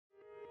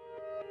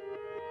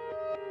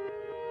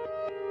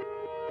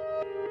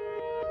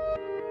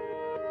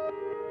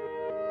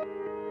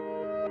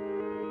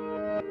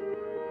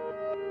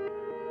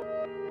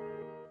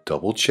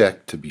Double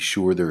check to be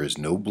sure there is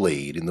no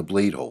blade in the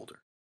blade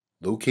holder.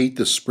 Locate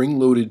the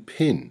spring-loaded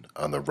pin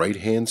on the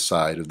right-hand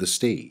side of the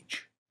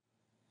stage.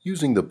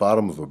 Using the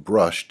bottom of a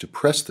brush to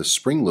press the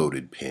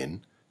spring-loaded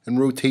pin and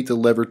rotate the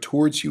lever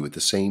towards you at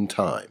the same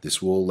time. This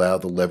will allow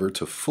the lever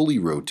to fully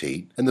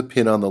rotate and the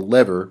pin on the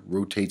lever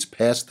rotates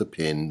past the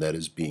pin that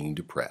is being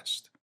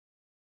depressed.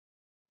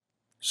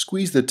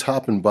 Squeeze the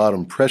top and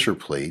bottom pressure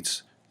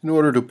plates in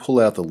order to pull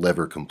out the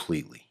lever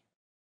completely.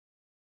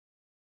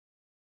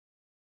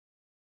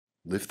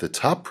 Lift the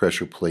top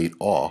pressure plate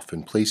off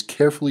and place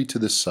carefully to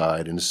the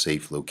side in a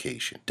safe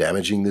location.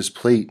 Damaging this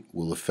plate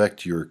will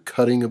affect your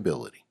cutting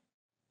ability.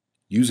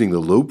 Using the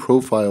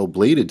low-profile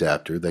blade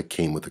adapter that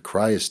came with the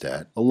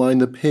cryostat, align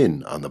the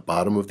pin on the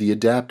bottom of the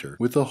adapter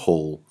with a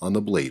hole on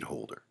the blade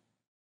holder.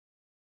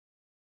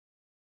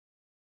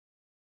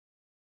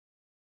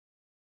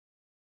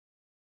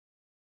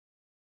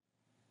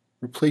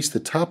 Replace the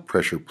top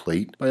pressure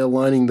plate by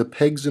aligning the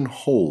pegs and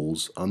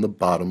holes on the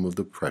bottom of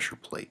the pressure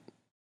plate.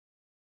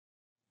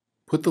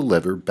 Put the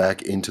lever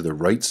back into the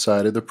right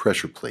side of the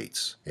pressure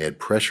plates. Add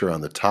pressure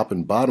on the top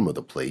and bottom of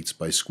the plates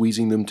by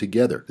squeezing them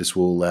together. This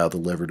will allow the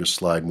lever to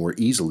slide more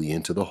easily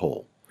into the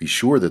hole. Be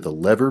sure that the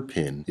lever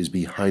pin is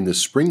behind the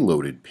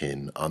spring-loaded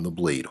pin on the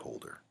blade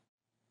holder.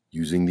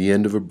 Using the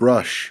end of a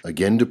brush,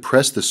 again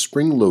depress the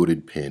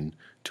spring-loaded pin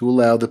to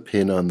allow the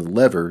pin on the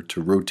lever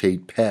to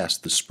rotate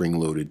past the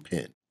spring-loaded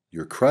pin.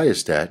 Your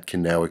cryostat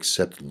can now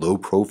accept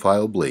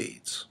low-profile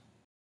blades.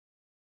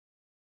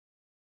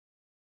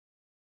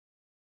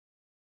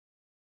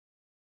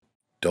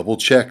 Double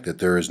check that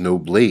there is no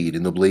blade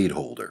in the blade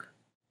holder.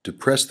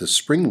 Depress the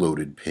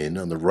spring-loaded pin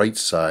on the right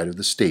side of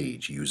the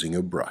stage using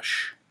a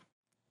brush.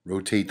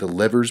 Rotate the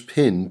lever's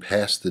pin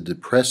past the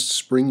depressed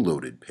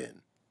spring-loaded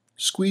pin.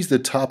 Squeeze the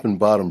top and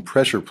bottom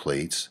pressure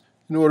plates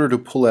in order to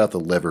pull out the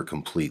lever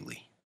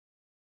completely.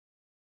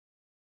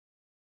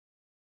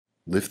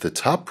 Lift the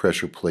top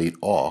pressure plate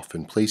off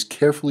and place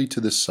carefully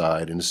to the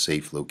side in a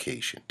safe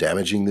location.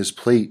 Damaging this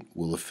plate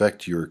will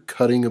affect your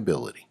cutting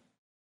ability.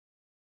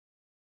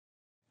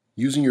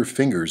 Using your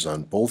fingers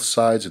on both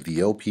sides of the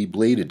LP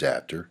blade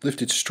adapter,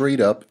 lift it straight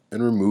up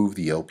and remove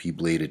the LP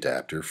blade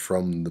adapter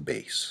from the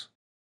base.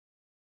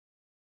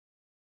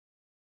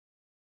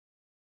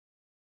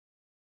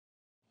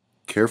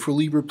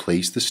 Carefully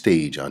replace the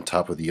stage on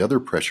top of the other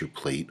pressure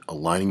plate,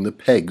 aligning the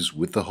pegs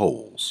with the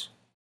holes.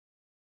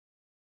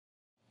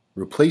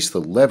 Replace the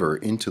lever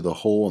into the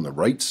hole on the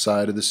right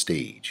side of the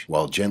stage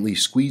while gently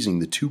squeezing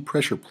the two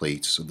pressure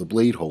plates of the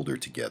blade holder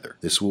together.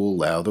 This will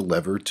allow the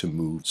lever to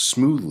move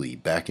smoothly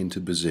back into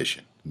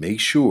position.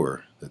 Make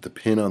sure that the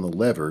pin on the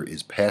lever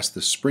is past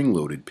the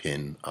spring-loaded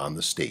pin on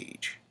the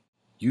stage.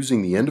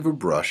 Using the end of a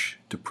brush,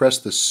 depress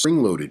the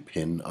spring-loaded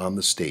pin on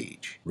the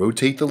stage.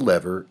 Rotate the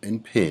lever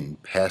and pin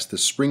past the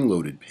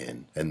spring-loaded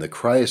pin, and the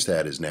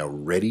cryostat is now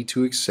ready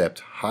to accept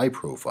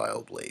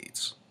high-profile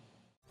blades.